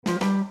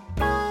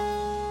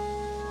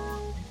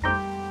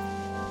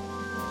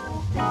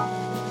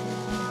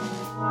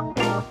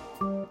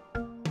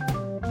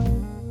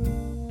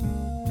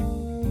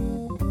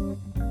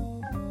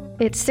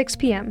It's 6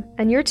 p.m.,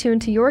 and you're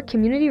tuned to your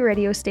community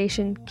radio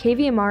station,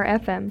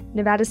 KVMR FM,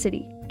 Nevada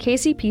City,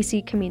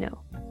 KCPC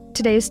Camino.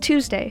 Today is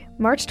Tuesday,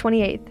 March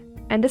 28th,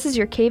 and this is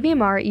your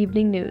KVMR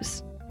Evening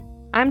News.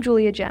 I'm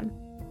Julia Jem.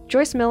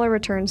 Joyce Miller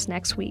returns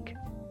next week.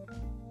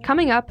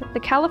 Coming up, the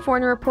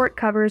California Report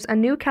covers a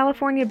new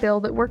California bill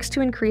that works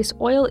to increase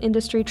oil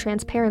industry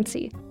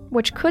transparency,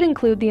 which could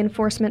include the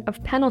enforcement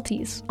of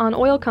penalties on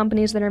oil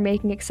companies that are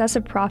making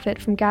excessive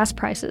profit from gas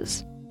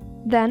prices.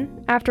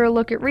 Then, after a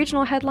look at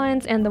regional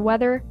headlines and the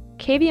weather,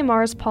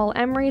 KVMR's Paul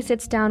Emery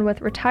sits down with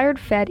retired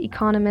Fed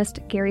economist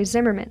Gary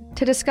Zimmerman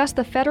to discuss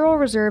the Federal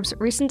Reserve's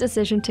recent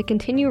decision to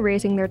continue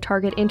raising their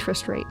target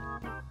interest rate.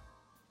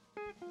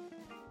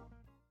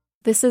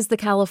 This is the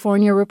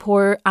California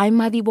Report. I'm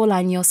Madi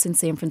Bolaños in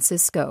San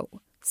Francisco.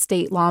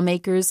 State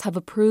lawmakers have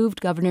approved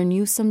Governor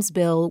Newsom's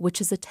bill,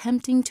 which is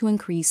attempting to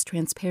increase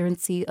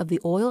transparency of the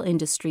oil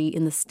industry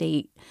in the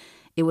state.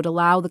 It would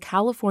allow the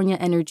California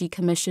Energy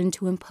Commission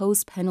to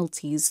impose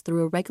penalties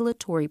through a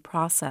regulatory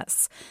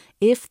process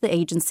if the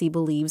agency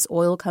believes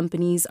oil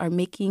companies are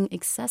making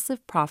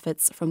excessive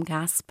profits from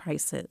gas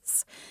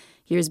prices.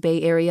 Here's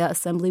Bay Area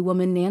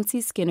Assemblywoman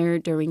Nancy Skinner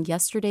during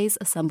yesterday's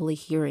Assembly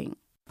hearing.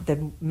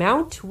 The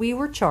amount we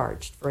were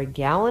charged for a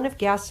gallon of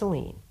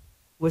gasoline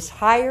was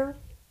higher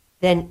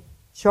than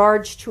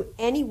charged to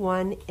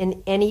anyone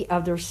in any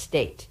other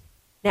state.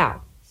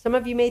 Now, some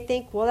of you may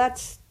think, well,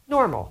 that's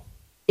normal.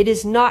 It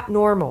is not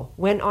normal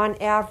when on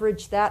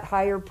average that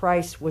higher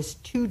price was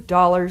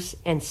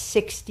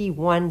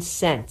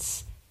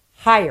 $2.61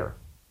 higher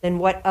than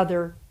what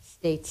other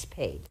states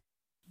paid.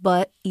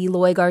 But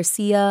Eloy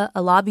Garcia,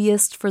 a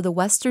lobbyist for the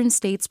Western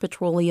States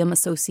Petroleum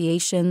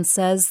Association,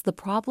 says the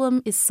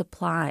problem is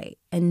supply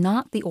and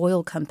not the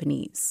oil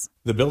companies.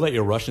 The bill that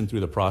you're rushing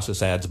through the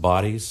process adds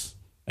bodies,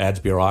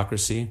 adds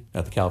bureaucracy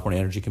at the California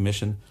Energy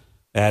Commission,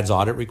 adds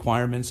audit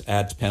requirements,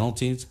 adds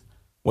penalties.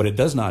 What it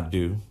does not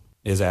do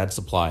is add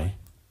supply.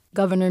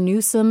 Governor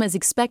Newsom is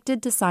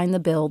expected to sign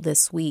the bill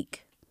this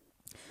week.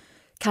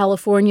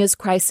 California's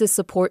crisis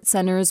support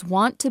centers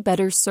want to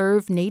better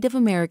serve Native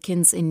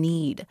Americans in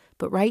need,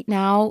 but right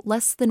now,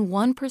 less than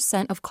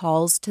 1% of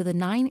calls to the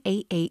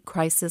 988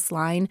 crisis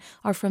line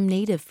are from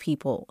Native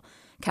people.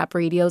 Cap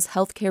Radio's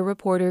healthcare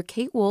reporter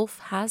Kate Wolf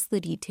has the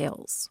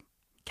details.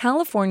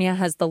 California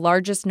has the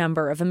largest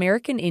number of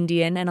American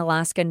Indian and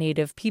Alaska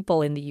Native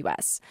people in the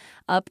U.S.,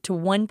 up to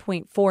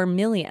 1.4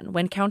 million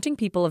when counting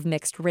people of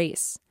mixed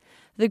race.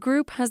 The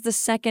group has the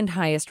second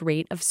highest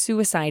rate of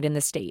suicide in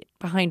the state,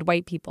 behind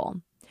white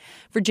people.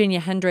 Virginia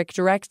Hendrick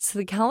directs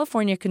the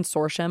California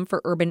Consortium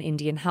for Urban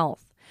Indian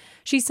Health.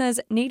 She says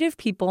Native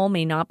people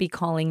may not be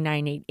calling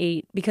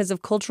 988 because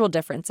of cultural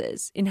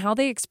differences in how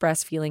they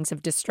express feelings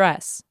of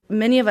distress.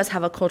 Many of us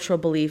have a cultural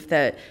belief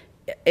that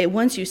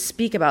once you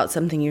speak about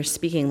something, you're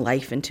speaking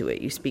life into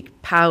it. You speak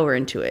power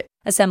into it.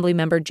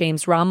 Assemblymember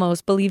James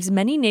Ramos believes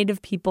many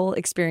Native people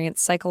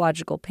experience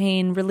psychological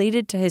pain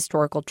related to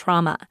historical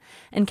trauma,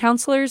 and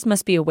counselors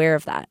must be aware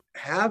of that.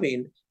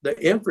 Having the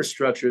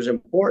infrastructure is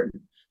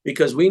important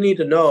because we need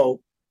to know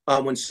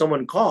when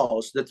someone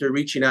calls that they're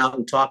reaching out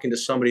and talking to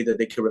somebody that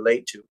they can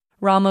relate to.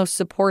 Ramos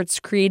supports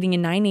creating a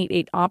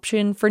 988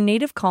 option for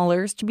Native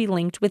callers to be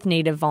linked with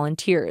Native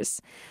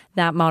volunteers.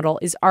 That model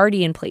is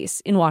already in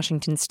place in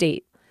Washington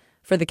state.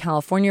 For the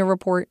California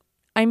Report,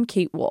 I'm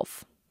Kate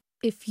Wolf.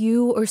 If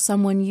you or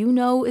someone you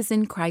know is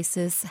in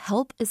crisis,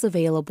 help is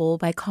available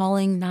by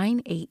calling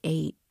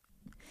 988.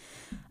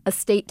 A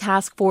state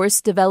task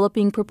force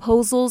developing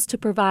proposals to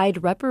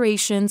provide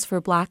reparations for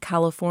Black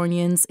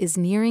Californians is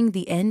nearing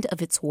the end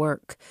of its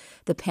work.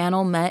 The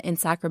panel met in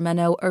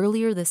Sacramento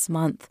earlier this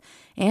month,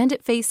 and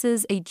it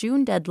faces a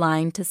June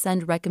deadline to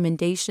send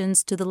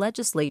recommendations to the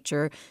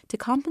legislature to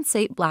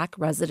compensate Black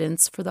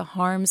residents for the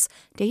harms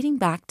dating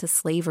back to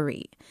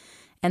slavery.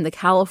 And the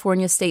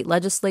California state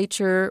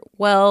legislature,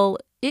 well,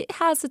 it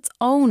has its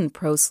own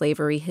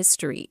pro-slavery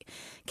history.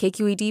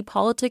 KQED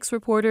politics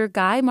reporter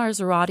Guy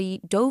Marzorati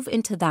dove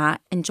into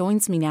that and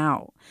joins me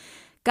now.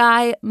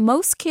 Guy,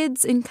 most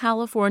kids in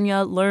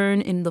California learn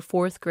in the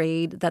 4th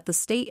grade that the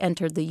state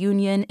entered the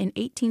Union in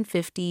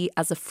 1850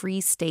 as a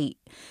free state.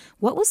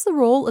 What was the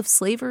role of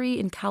slavery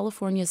in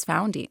California's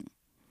founding?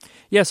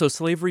 Yeah, so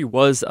slavery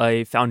was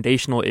a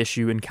foundational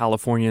issue in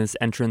California's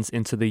entrance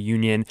into the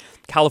Union.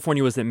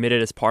 California was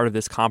admitted as part of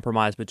this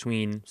compromise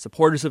between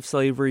supporters of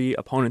slavery,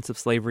 opponents of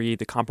slavery,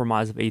 the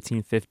Compromise of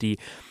 1850.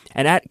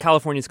 And at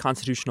California's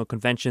Constitutional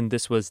Convention,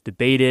 this was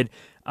debated.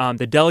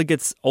 The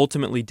delegates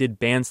ultimately did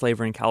ban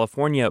slavery in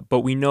California, but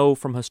we know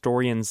from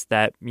historians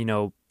that,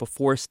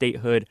 before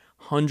statehood,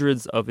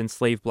 hundreds of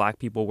enslaved Black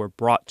people were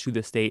brought to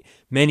the state,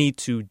 many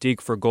to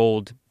dig for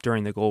gold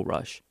during the gold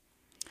rush.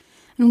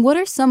 And what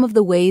are some of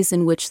the ways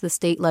in which the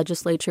state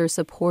legislature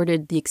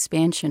supported the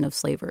expansion of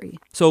slavery?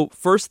 So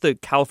first, the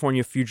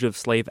California Fugitive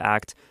Slave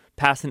Act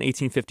passed in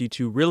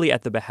 1852 really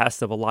at the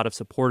behest of a lot of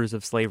supporters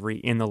of slavery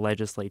in the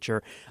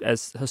legislature.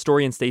 As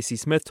historian Stacy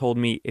Smith told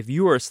me, if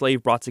you were a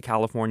slave brought to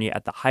California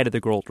at the height of the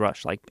gold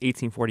rush, like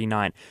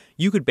 1849,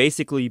 you could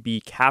basically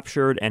be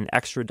captured and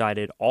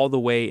extradited all the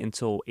way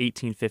until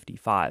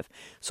 1855.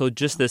 So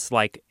just this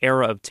like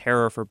era of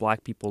terror for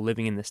black people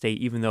living in the state,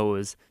 even though it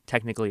was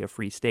technically a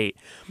free state.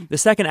 The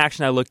second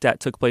action I looked at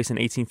took place in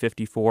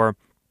 1854.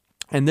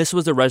 And this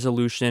was a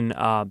resolution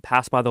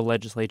passed by the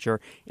legislature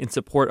in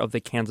support of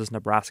the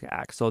Kansas-Nebraska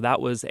Act. So that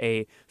was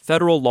a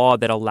federal law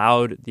that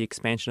allowed the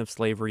expansion of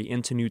slavery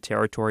into new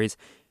territories.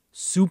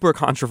 Super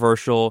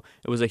controversial.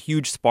 It was a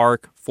huge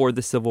spark for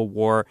the Civil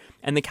War.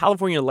 And the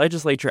California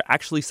legislature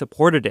actually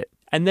supported it.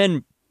 And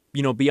then,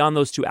 beyond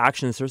those two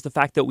actions, there's the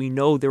fact that we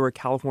know there were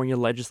California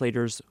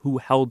legislators who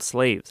held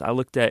slaves. I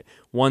looked at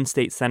one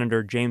state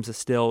senator, James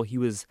Estill. He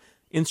was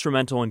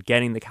instrumental in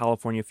getting the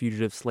California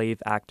Fugitive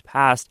Slave Act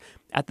passed.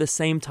 At the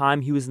same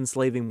time, he was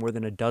enslaving more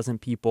than a dozen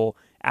people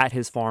at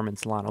his farm in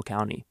Solano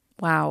County.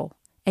 Wow.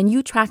 And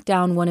you tracked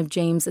down one of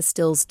James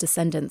Estill's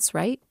descendants,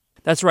 right?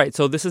 That's right.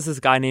 So this is this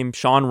guy named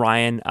Sean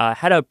Ryan,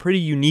 had a pretty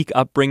unique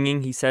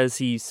upbringing. He says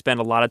he spent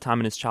a lot of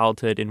time in his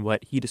childhood in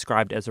what he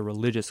described as a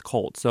religious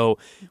cult. So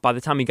by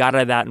the time he got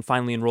out of that and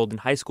finally enrolled in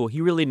high school, he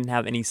really didn't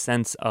have any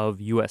sense of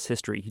U.S.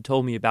 history. He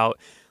told me about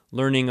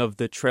learning of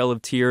the Trail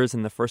of Tears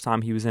and the first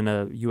time he was in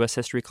a U.S.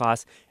 history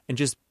class and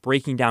just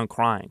breaking down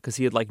crying because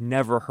he had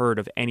never heard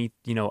of any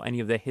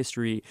of the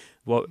history,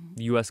 what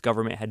the U.S.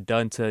 government had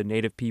done to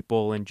Native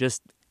people, and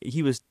just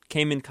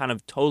came in kind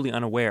of totally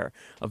unaware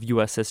of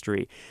U.S.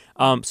 history.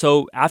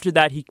 So after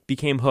that, he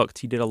became hooked.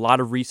 He did a lot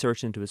of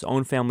research into his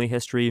own family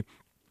history.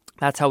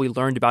 That's how we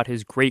learned about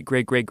his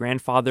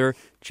great-great-great-grandfather,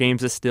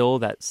 James Estill,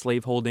 that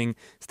slaveholding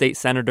state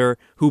senator,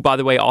 who, by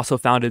the way, also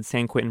founded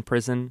San Quentin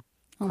Prison.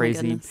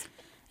 Crazy.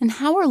 And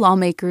how are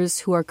lawmakers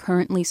who are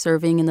currently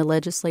serving in the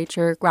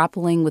legislature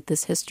grappling with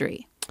this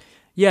history?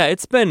 Yeah,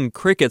 it's been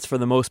crickets for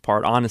the most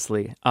part,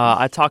 honestly.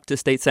 I talked to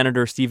State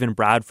Senator Stephen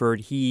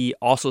Bradford. He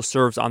also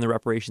serves on the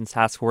Reparations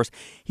Task Force.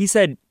 He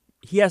said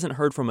he hasn't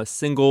heard from a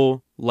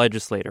single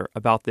legislator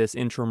about this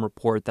interim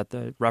report that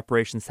the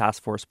Reparations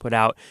Task Force put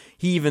out.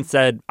 He even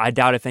said, I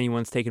doubt if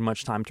anyone's taken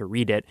much time to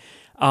read it.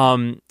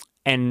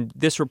 And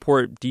this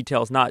report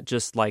details not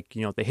just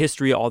the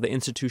history, all the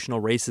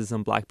institutional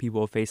racism black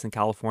people have faced in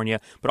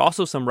California, but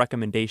also some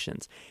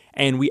recommendations.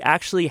 And we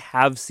actually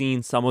have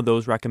seen some of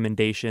those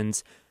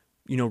recommendations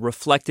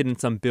reflected in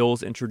some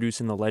bills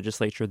introduced in the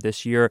legislature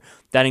this year.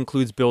 That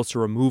includes bills to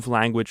remove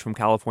language from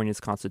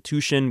California's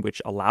constitution,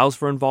 which allows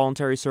for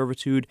involuntary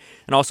servitude,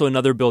 and also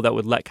another bill that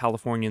would let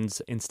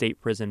Californians in state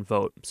prison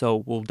vote. So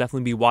we'll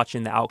definitely be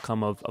watching the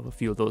outcome of a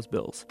few of those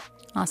bills.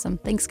 Awesome.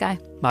 Thanks, Guy.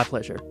 My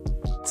pleasure.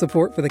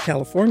 Support for the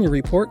California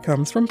Report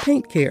comes from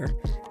Paint Care,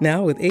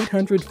 now with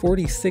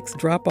 846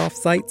 drop-off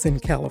sites in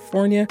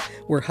California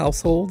where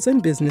households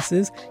and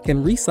businesses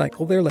can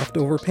recycle their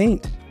leftover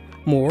paint.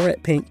 More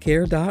at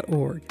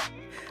paintcare.org.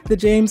 The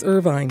James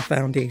Irvine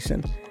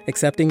Foundation,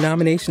 accepting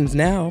nominations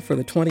now for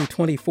the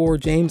 2024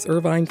 James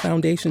Irvine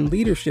Foundation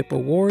Leadership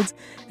Awards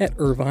at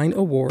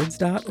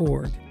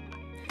irvineawards.org.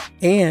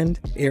 And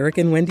Eric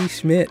and Wendy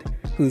Schmidt,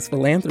 whose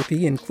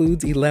philanthropy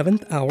includes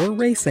 11th Hour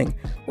Racing,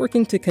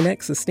 working to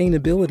connect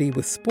sustainability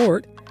with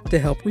sport to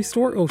help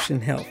restore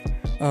ocean health,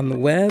 on the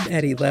web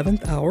at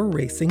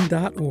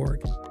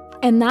 11thhourracing.org.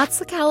 And that's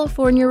the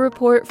California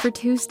Report for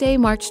Tuesday,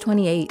 March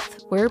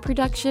 28th. We're a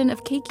production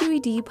of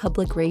KQED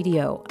Public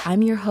Radio.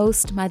 I'm your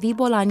host, Madi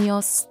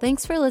Bolaños.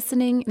 Thanks for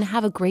listening and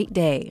have a great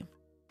day.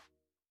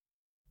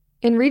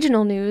 In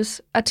regional news,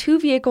 a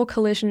two-vehicle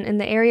collision in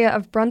the area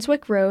of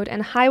Brunswick Road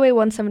and Highway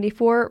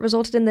 174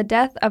 resulted in the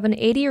death of an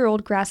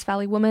 80-year-old Grass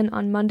Valley woman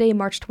on Monday,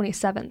 March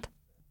 27th.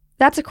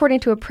 That's according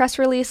to a press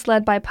release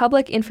led by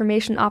Public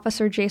Information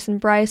Officer Jason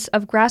Bryce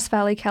of Grass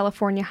Valley,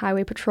 California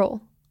Highway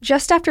Patrol.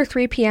 Just after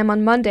 3 p.m.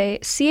 on Monday,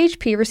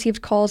 CHP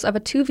received calls of a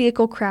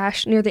two-vehicle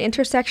crash near the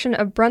intersection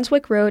of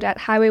Brunswick Road at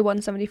Highway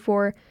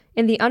 174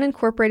 in the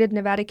unincorporated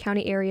Nevada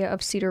County area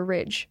of Cedar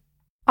Ridge.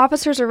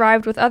 Officers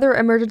arrived with other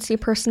emergency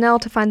personnel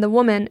to find the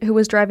woman, who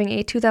was driving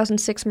a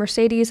 2006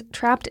 Mercedes,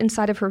 trapped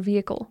inside of her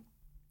vehicle.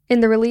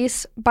 In the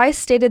release, Bice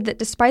stated that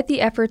despite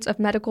the efforts of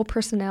medical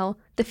personnel,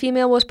 the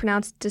female was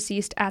pronounced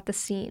deceased at the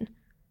scene.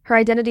 Her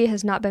identity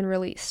has not been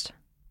released.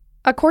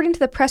 According to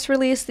the press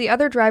release, the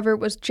other driver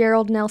was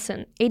Gerald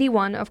Nelson,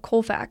 81, of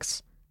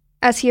Colfax.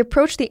 As he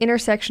approached the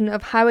intersection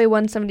of Highway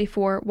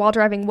 174 while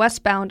driving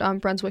westbound on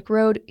Brunswick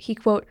Road, he,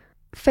 quote,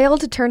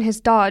 failed to turn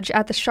his Dodge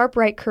at the sharp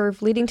right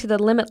curve leading to the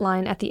limit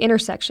line at the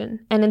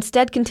intersection, and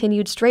instead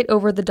continued straight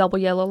over the double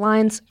yellow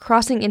lines,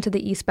 crossing into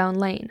the eastbound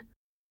lane.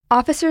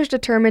 Officers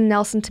determined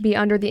Nelson to be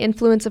under the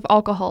influence of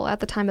alcohol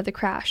at the time of the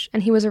crash,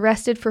 and he was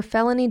arrested for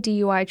felony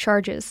DUI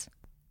charges.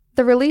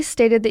 The release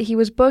stated that he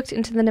was booked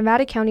into the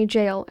Nevada County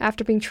Jail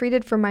after being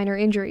treated for minor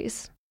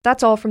injuries.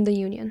 That's all from the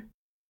Union.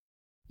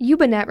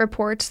 Ubinet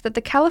reports that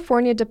the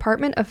California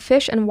Department of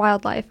Fish and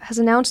Wildlife has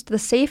announced the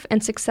safe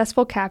and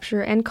successful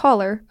capture and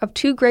collar of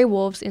 2 gray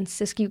wolves in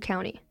Siskiyou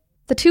County.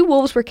 The 2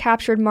 wolves were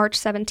captured March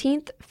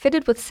 17th,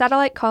 fitted with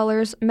satellite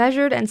collars,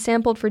 measured and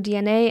sampled for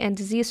DNA and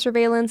disease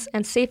surveillance,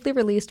 and safely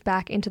released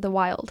back into the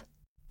wild.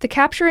 The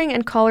capturing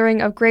and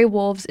collaring of gray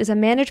wolves is a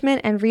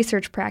management and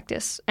research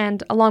practice,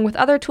 and, along with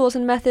other tools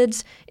and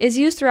methods, is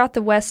used throughout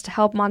the West to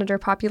help monitor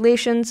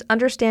populations,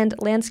 understand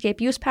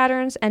landscape use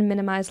patterns, and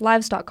minimize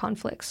livestock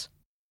conflicts.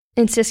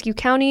 In Siskiyou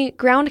County,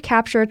 ground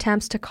capture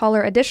attempts to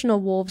collar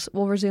additional wolves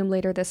will resume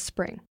later this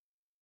spring.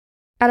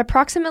 At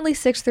approximately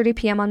 6:30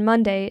 p.m. on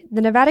Monday,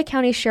 the Nevada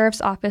County Sheriff's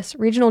Office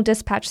Regional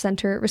Dispatch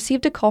Center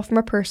received a call from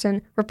a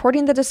person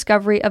reporting the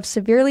discovery of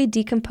severely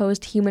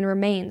decomposed human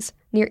remains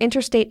near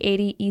Interstate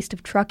 80 east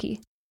of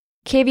Truckee.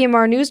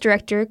 KVMR News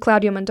Director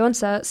Claudio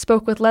Mendonça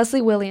spoke with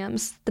Leslie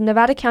Williams, the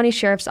Nevada County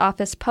Sheriff's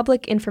Office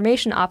Public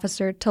Information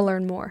Officer, to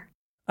learn more.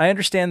 I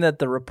understand that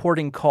the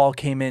reporting call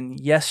came in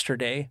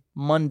yesterday,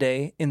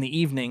 Monday, in the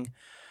evening,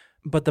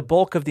 but the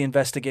bulk of the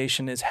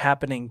investigation is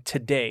happening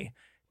today.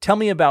 Tell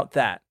me about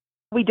that.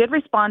 We did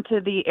respond to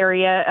the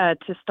area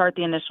to start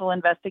the initial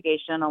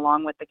investigation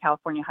along with the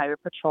California Highway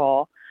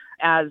Patrol.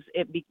 As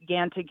it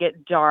began to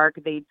get dark,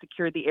 they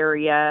secured the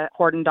area,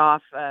 cordoned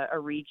off a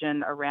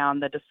region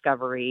around the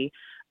discovery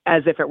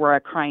as if it were a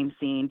crime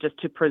scene, just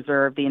to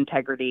preserve the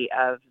integrity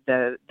of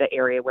the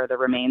area where the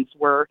remains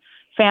were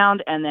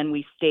found. And then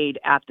we stayed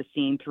at the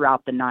scene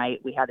throughout the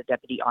night. We had a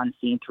deputy on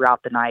scene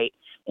throughout the night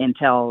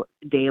until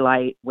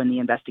daylight when the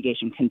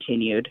investigation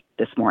continued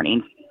this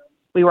morning.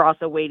 We were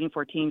also waiting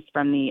for teams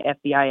from the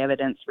FBI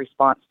Evidence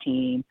Response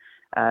Team,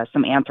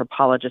 some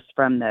anthropologists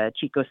from the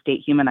Chico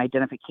State Human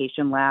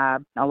Identification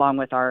Lab, along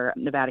with our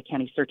Nevada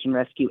County Search and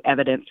Rescue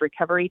Evidence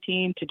Recovery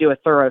Team to do a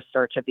thorough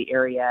search of the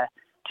area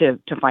to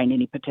find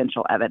any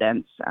potential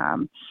evidence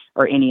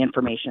or any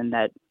information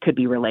that could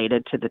be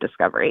related to the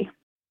discovery.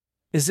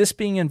 Is this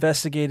being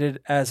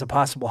investigated as a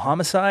possible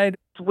homicide?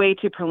 It's way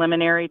too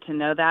preliminary to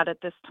know that at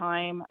this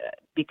time.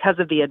 Because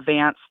of the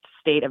advanced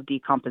state of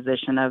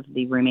decomposition of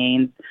the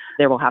remains,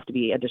 there will have to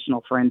be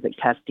additional forensic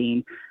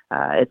testing.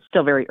 It's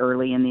still very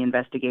early in the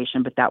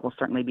investigation, but that will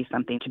certainly be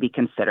something to be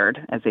considered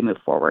as they move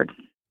forward.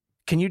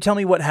 Can you tell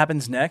me what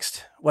happens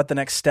next? What the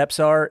next steps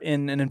are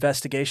in an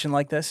investigation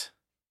like this?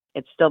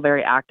 It's still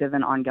very active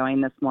and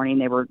ongoing this morning.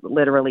 They were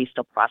literally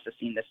still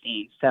processing the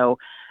scene. So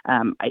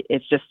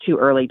it's just too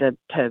early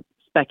to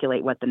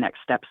speculate what the next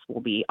steps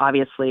will be.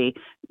 Obviously,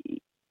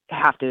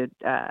 have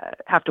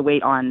to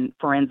wait on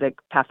forensic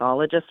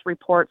pathologist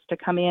reports to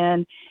come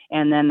in,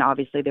 and then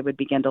obviously they would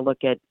begin to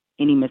look at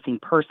any missing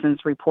persons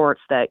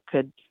reports that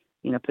could,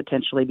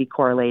 potentially be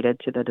correlated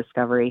to the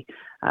discovery.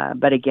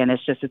 But again,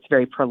 it's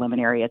very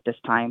preliminary at this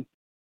time.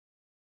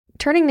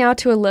 Turning now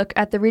to a look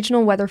at the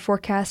regional weather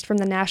forecast from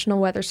the National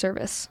Weather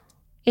Service.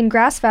 In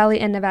Grass Valley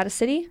and Nevada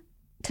City,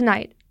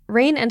 tonight,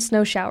 rain and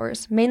snow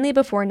showers, mainly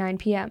before 9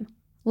 p.m.,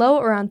 low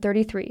around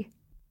 33.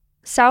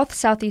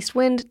 South-southeast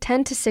wind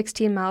 10 to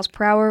 16 miles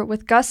per hour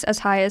with gusts as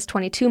high as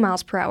 22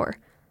 miles per hour.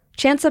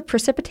 Chance of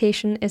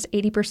precipitation is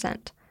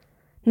 80%.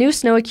 New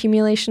snow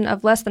accumulation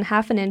of less than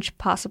half an inch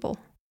possible.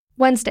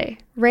 Wednesday,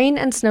 rain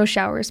and snow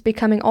showers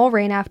becoming all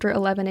rain after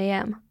 11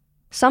 a.m.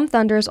 Some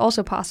thunder is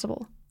also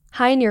possible.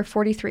 High near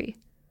 43.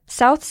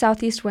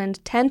 South-southeast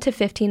wind 10 to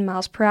 15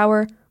 miles per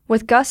hour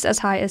with gusts as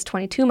high as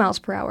 22 miles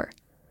per hour.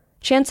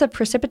 Chance of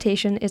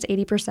precipitation is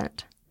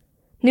 80%.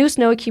 New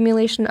snow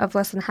accumulation of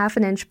less than half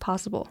an inch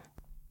possible.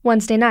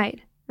 Wednesday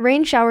night,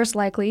 rain showers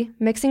likely,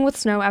 mixing with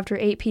snow after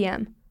 8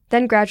 p.m.,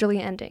 then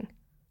gradually ending.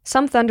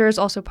 Some thunder is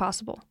also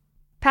possible.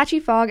 Patchy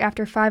fog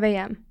after 5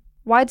 a.m.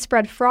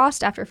 Widespread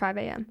frost after 5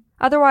 a.m.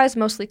 Otherwise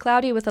mostly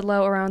cloudy with a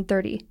low around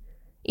 30.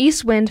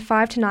 East wind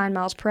 5 to 9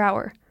 miles per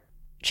hour.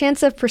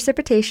 Chance of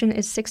precipitation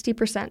is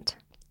 60%.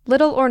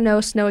 Little or no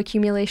snow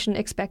accumulation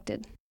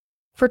expected.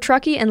 For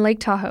Truckee and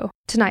Lake Tahoe,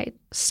 tonight,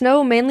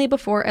 snow mainly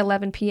before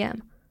 11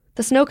 p.m.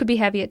 The snow could be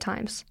heavy at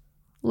times.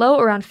 Low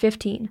around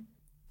 15.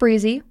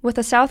 Breezy, with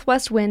a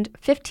southwest wind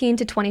 15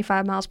 to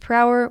 25 miles per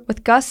hour,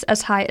 with gusts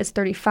as high as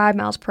 35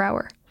 miles per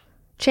hour.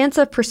 Chance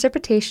of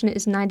precipitation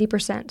is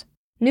 90%.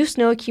 New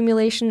snow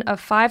accumulation of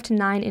 5 to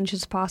 9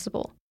 inches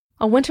possible.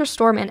 A winter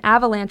storm and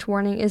avalanche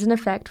warning is in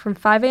effect from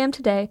 5 a.m.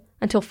 today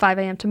until 5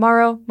 a.m.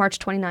 tomorrow, March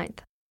 29th.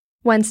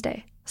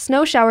 Wednesday,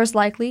 snow showers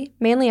likely,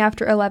 mainly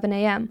after 11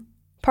 a.m.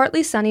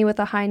 Partly sunny with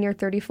a high near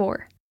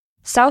 34.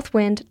 South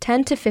wind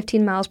 10 to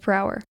 15 miles per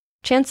hour.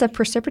 Chance of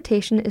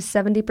precipitation is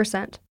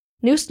 70%.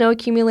 New snow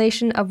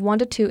accumulation of 1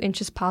 to 2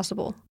 inches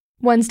possible.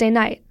 Wednesday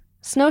night,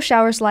 snow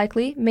showers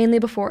likely, mainly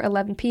before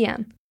 11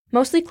 p.m.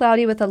 Mostly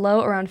cloudy with a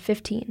low around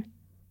 15.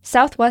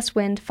 Southwest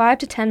wind 5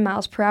 to 10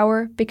 miles per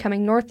hour,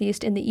 becoming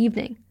northeast in the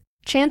evening.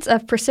 Chance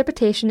of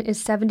precipitation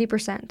is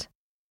 70%.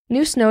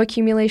 New snow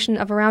accumulation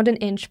of around an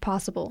inch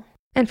possible.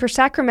 And for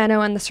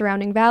Sacramento and the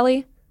surrounding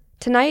valley,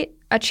 tonight,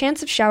 a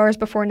chance of showers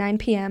before 9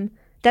 p.m.,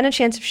 then a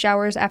chance of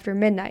showers after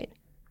midnight.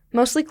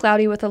 Mostly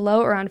cloudy with a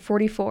low around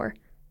 44.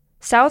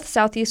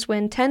 South-southeast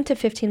wind 10 to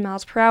 15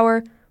 miles per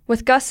hour,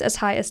 with gusts as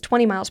high as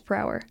 20 miles per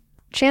hour.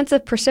 Chance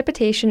of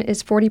precipitation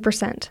is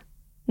 40%.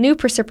 New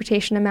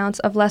precipitation amounts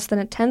of less than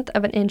 1/10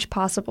 of an inch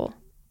possible.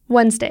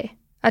 Wednesday,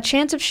 A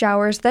chance of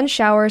showers, then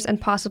showers, and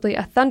possibly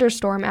a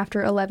thunderstorm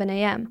after 11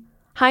 a.m.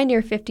 High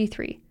near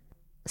 53.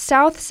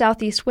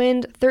 South-southeast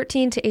wind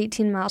 13 to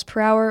 18 miles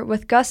per hour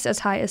with gusts as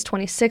high as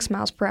 26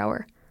 miles per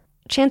hour.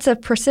 Chance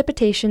of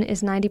precipitation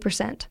is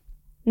 90%.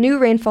 New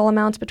rainfall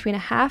amounts between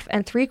 1/2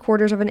 and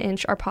 3/4 of an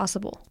inch are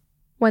possible.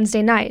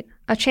 Wednesday night,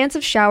 a chance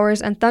of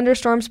showers and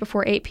thunderstorms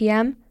before 8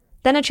 p.m.,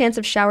 then a chance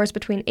of showers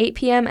between 8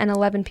 p.m. and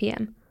 11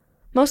 p.m.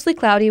 Mostly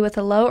cloudy with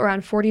a low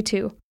around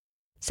 42.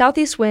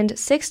 Southeast wind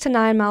 6 to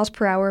 9 miles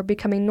per hour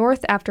becoming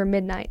north after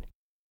midnight.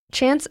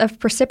 Chance of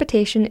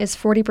precipitation is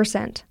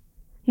 40%.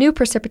 New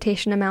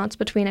precipitation amounts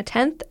between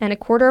 1/10 and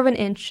 1/4 of an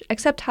inch,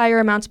 except higher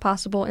amounts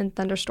possible in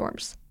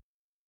thunderstorms.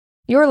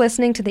 You're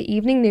listening to the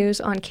evening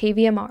news on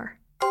KVMR.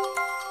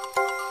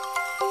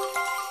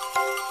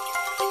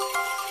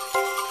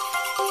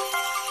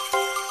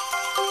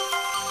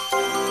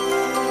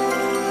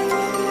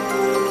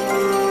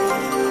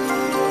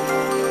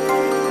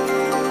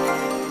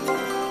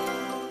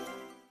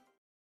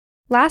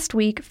 Last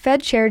week,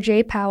 Fed Chair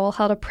Jay Powell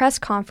held a press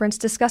conference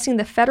discussing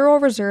the Federal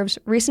Reserve's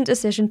recent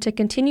decision to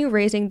continue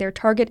raising their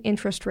target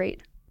interest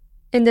rate.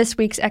 In this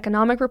week's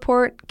economic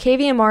report,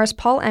 KVMR's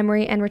Paul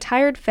Emery and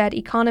retired Fed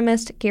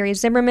economist Gary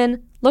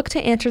Zimmerman look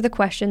to answer the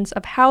questions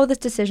of how this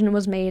decision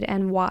was made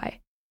and why.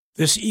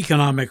 This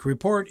economic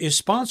report is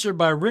sponsored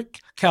by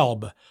Rick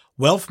Kalb,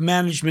 Wealth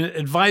Management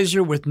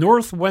Advisor with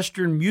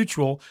Northwestern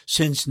Mutual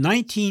since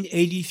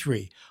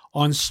 1983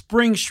 on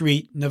Spring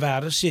Street,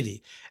 Nevada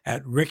City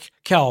at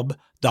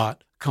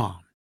rickkalb.com.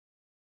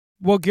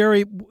 Well,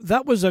 Gary,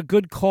 that was a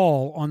good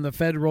call on the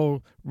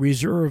Federal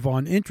Reserve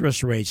on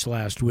interest rates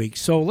last week.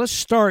 So let's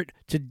start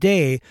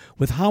today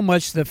with how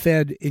much the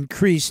Fed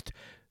increased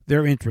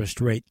their interest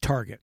rate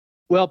target.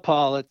 Well,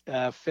 Paul,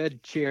 at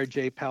Fed Chair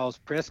Jay Powell's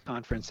press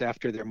conference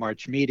after their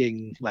March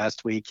meeting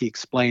last week, he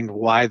explained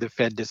why the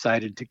Fed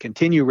decided to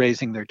continue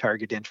raising their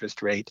target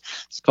interest rate.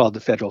 It's called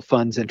the federal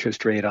funds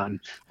interest rate on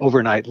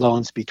overnight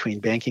loans between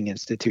banking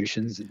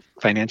institutions and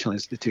financial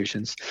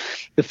institutions.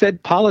 The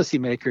Fed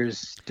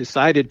policymakers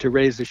decided to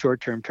raise the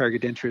short-term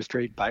target interest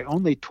rate by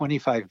only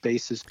 25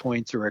 basis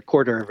points or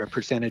 1/4 of a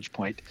percentage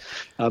point,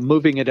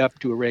 moving it up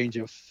to a range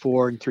of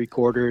 4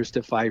 3/4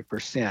 to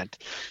 5%.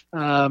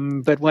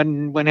 But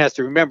one has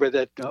to remember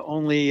that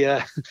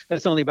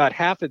that's only about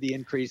half of the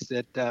increase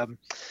that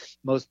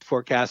most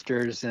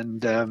forecasters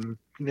and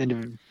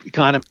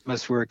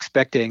economists were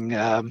expecting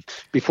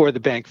before the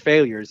bank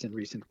failures in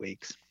recent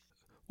weeks.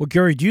 Well,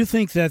 Gary, do you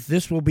think that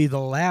this will be the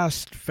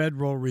last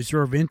Federal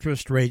Reserve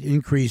interest rate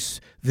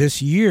increase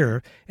this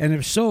year? And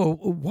if so,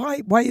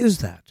 why is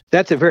that?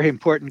 That's a very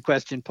important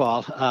question,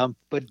 Paul.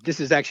 But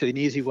this is actually an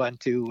easy one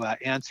to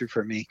answer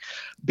for me,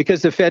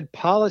 because the Fed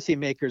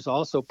policymakers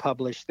also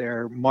published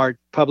their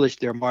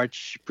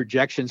March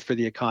projections for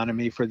the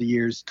economy for the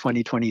years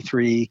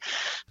 2023,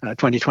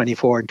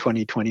 2024, and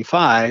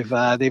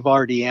 2025. They've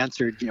already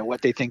answered,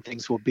 what they think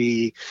things will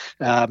be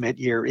at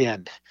year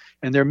end.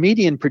 And their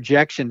median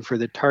projection for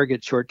the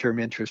target short-term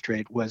interest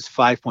rate was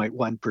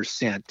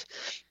 5.1%,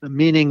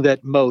 meaning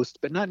that most,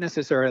 but not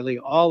necessarily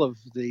all of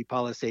the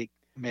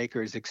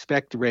policymakers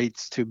expect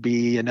rates to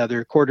be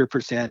another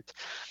 1/4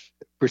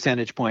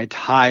 percentage point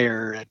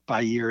higher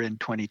by year in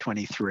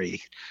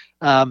 2023.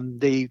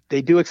 They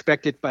do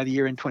expect it by the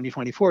year in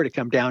 2024 to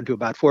come down to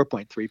about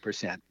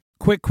 4.3%.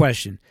 Quick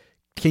question.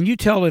 Can you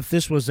tell if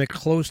this was a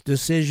close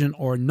decision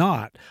or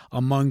not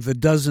among the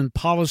dozen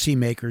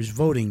policymakers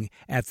voting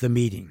at the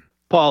meeting?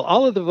 Paul,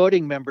 all of the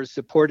voting members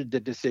supported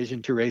the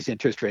decision to raise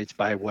interest rates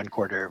by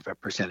 1/4 of a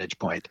percentage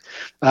point.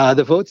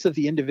 The votes of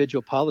the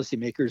individual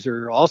policymakers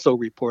are also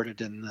reported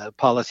in the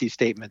policy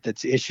statement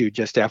that's issued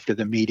just after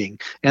the meeting,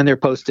 and they're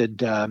posted.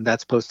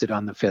 That's posted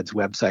on the Fed's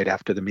website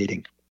after the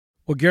meeting.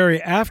 Well,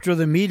 Gary, after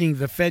the meeting,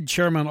 the Fed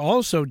chairman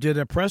also did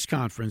a press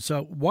conference.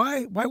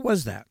 Why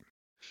was that?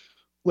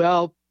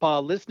 Well,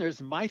 Paul, listeners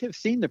might have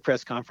seen the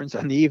press conference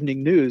on the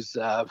evening news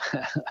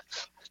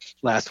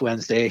last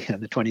Wednesday,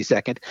 the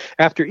 22nd.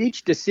 After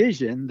each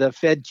decision, the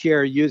Fed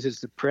chair uses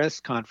the press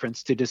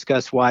conference to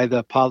discuss why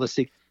the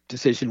policy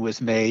decision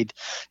was made,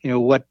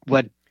 what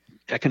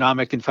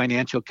economic and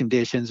financial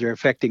conditions are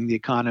affecting the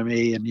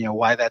economy, and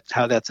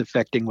how that's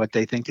affecting what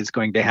they think is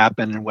going to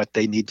happen and what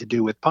they need to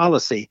do with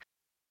policy.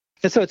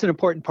 And so it's an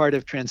important part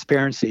of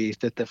transparency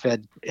that the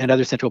Fed and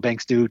other central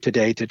banks do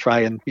today to try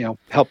and,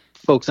 help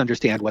folks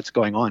understand what's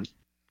going on.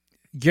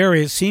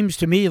 Gary, it seems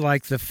to me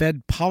like the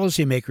Fed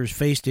policymakers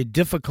faced a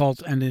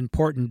difficult and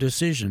important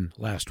decision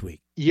last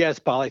week. Yes,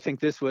 Paul, I think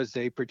this was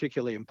a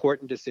particularly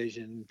important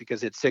decision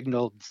because it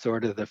signaled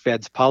sort of the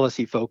Fed's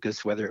policy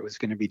focus, whether it was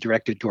going to be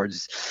directed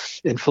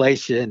towards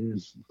inflation,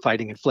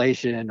 fighting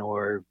inflation,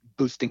 or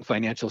boosting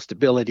financial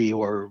stability,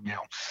 or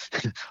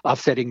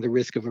offsetting the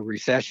risk of a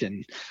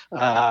recession.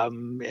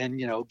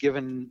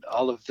 Given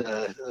all of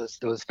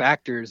those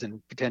factors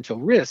and potential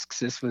risks,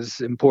 this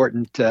was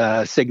important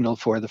signal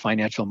for the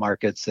financial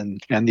markets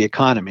and the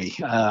economy.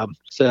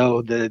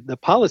 So the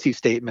policy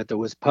statement that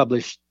was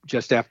published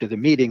just after the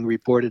meeting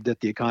reported that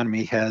the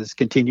economy has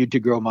continued to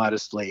grow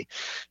modestly.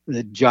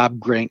 The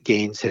job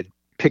gains had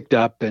picked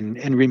up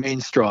and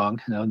remains strong.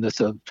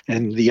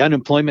 And the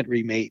unemployment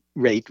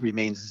rate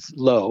remains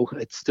low.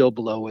 It's still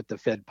below what the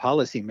Fed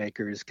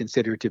policymakers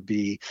consider to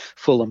be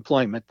full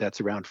employment.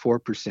 That's around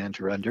 4%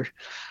 or under.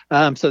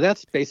 So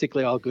that's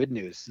basically all good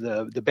news.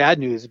 The bad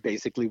news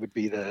basically would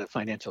be the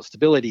financial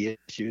stability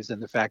issues and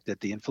the fact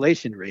that the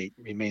inflation rate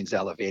remains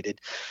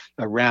elevated,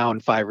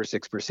 around 5 or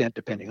 6%,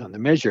 depending on the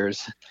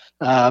measures.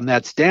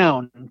 That's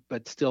down,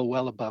 but still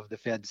well above the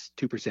Fed's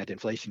 2%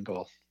 inflation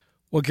goal.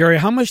 Well, Gary,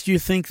 how much do you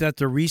think that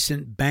the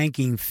recent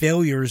banking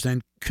failures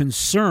and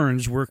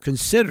concerns were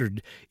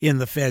considered in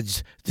the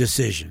Fed's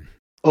decision?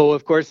 Oh,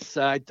 of course,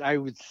 I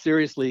would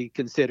seriously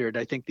consider it.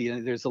 I think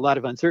there's a lot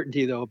of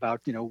uncertainty, though,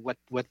 about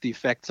what the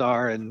effects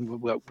are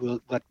and what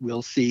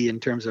we'll see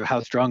in terms of how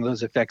strong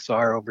those effects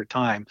are over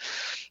time.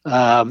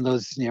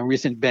 Those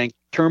recent bank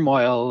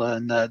turmoil,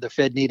 and the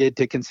Fed needed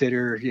to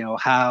consider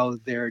how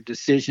their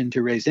decision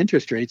to raise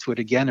interest rates would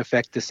again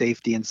affect the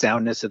safety and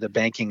soundness of the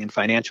banking and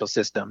financial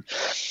system.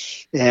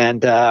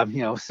 And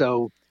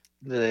so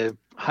the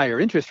higher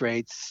interest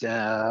rates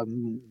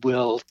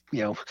will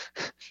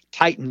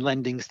tighten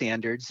lending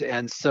standards,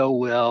 and so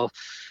will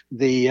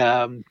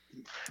the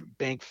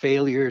bank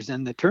failures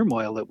and the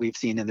turmoil that we've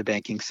seen in the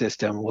banking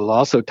system will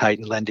also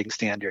tighten lending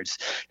standards.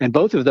 And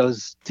both of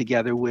those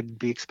together would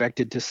be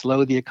expected to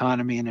slow the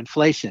economy and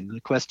inflation.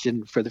 The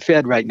question for the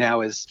Fed right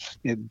now is,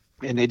 and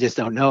they just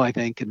don't know, I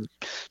think, and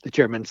the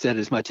chairman said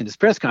as much in his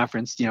press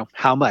conference,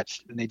 how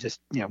much, and they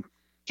just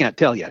can't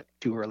tell yet.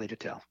 Too early to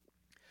tell.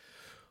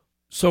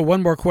 So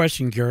one more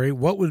question, Gary.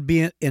 What would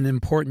be an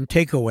important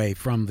takeaway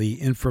from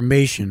the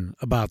information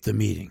about the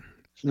meeting?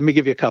 Let me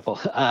give you a couple.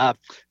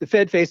 The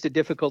Fed faced a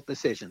difficult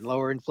decision: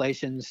 lower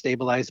inflation,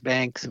 stabilize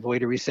banks,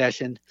 avoid a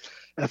recession.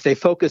 If they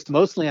focused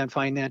mostly on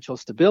financial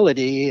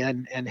stability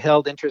and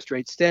held interest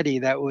rates steady,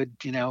 that would,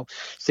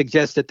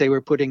 suggest that they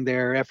were putting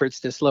their efforts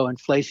to slow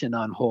inflation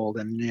on hold.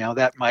 And,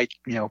 that might,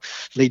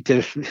 lead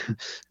to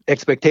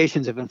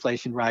expectations of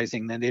inflation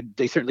rising. Then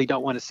they certainly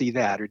don't want to see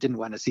that, or didn't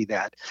want to see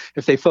that.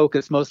 If they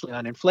focus mostly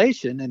on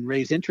inflation and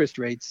raise interest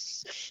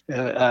rates,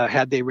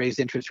 had they raised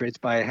interest rates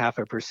by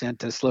 0.5%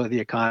 to slow the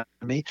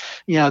economy,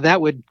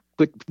 that would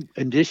put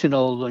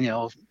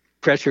additional,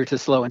 pressure to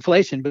slow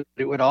inflation, but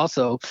it would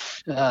also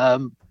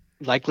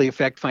likely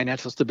affect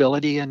financial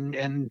stability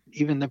and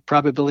even the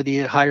probability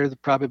of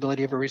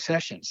a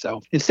recession. So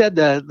instead,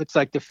 looks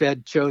like the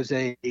Fed chose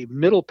a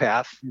middle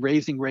path,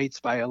 raising rates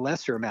by a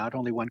lesser amount,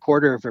 only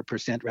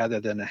 0.25%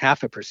 rather than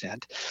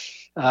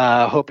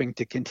 0.5%, hoping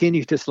to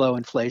continue to slow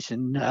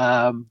inflation,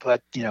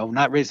 but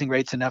not raising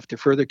rates enough to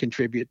further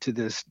contribute to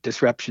this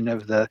disruption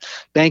of the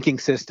banking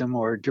system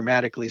or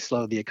dramatically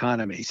slow the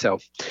economy. So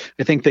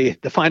I think the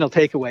final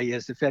takeaway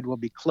is the Fed will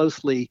be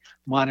closely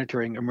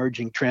monitoring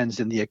emerging trends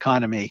in the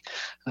economy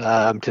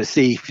to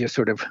see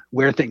sort of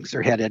where things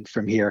are headed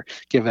from here,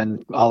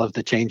 given all of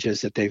the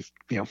changes that they've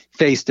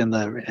faced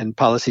and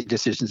policy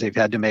decisions they've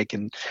had to make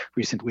in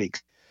recent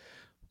weeks.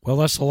 Well,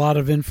 that's a lot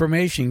of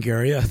information,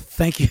 Gary.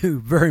 Thank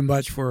you very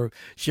much for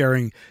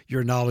sharing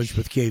your knowledge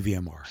with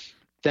KVMR.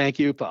 Thank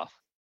you, Paul.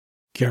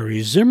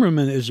 Gary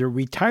Zimmerman is a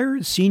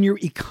retired senior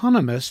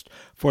economist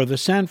for the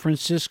San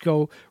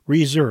Francisco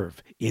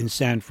Reserve in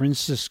San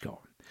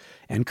Francisco,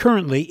 and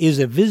currently is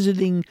a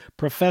visiting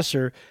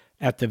professor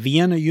at the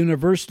Vienna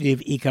University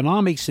of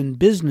Economics and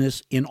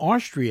Business in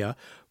Austria,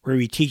 where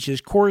he teaches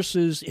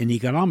courses in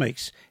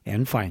economics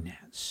and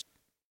finance.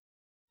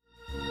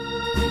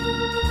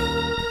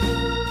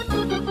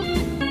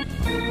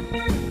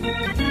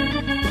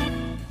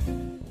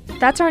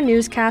 That's our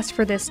newscast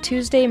for this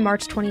Tuesday,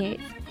 March 28th.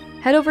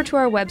 Head over to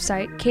our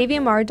website,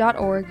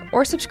 kvmr.org,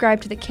 or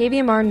subscribe to the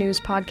KVMR News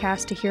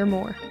Podcast to hear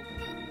more.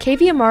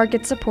 KVMR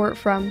gets support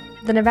from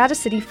the Nevada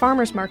City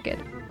Farmers Market,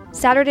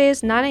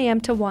 Saturdays 9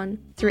 a.m. to 1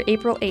 through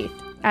April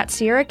 8th at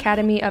Sierra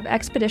Academy of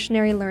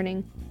Expeditionary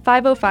Learning,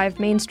 505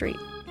 Main Street.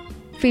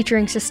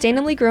 Featuring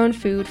sustainably grown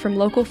food from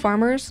local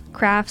farmers,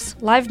 crafts,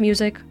 live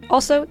music,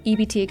 also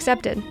EBT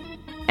accepted.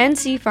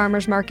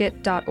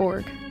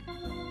 ncfarmersmarket.org.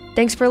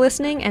 Thanks for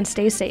listening and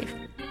stay safe.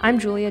 I'm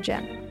Julia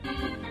Jen.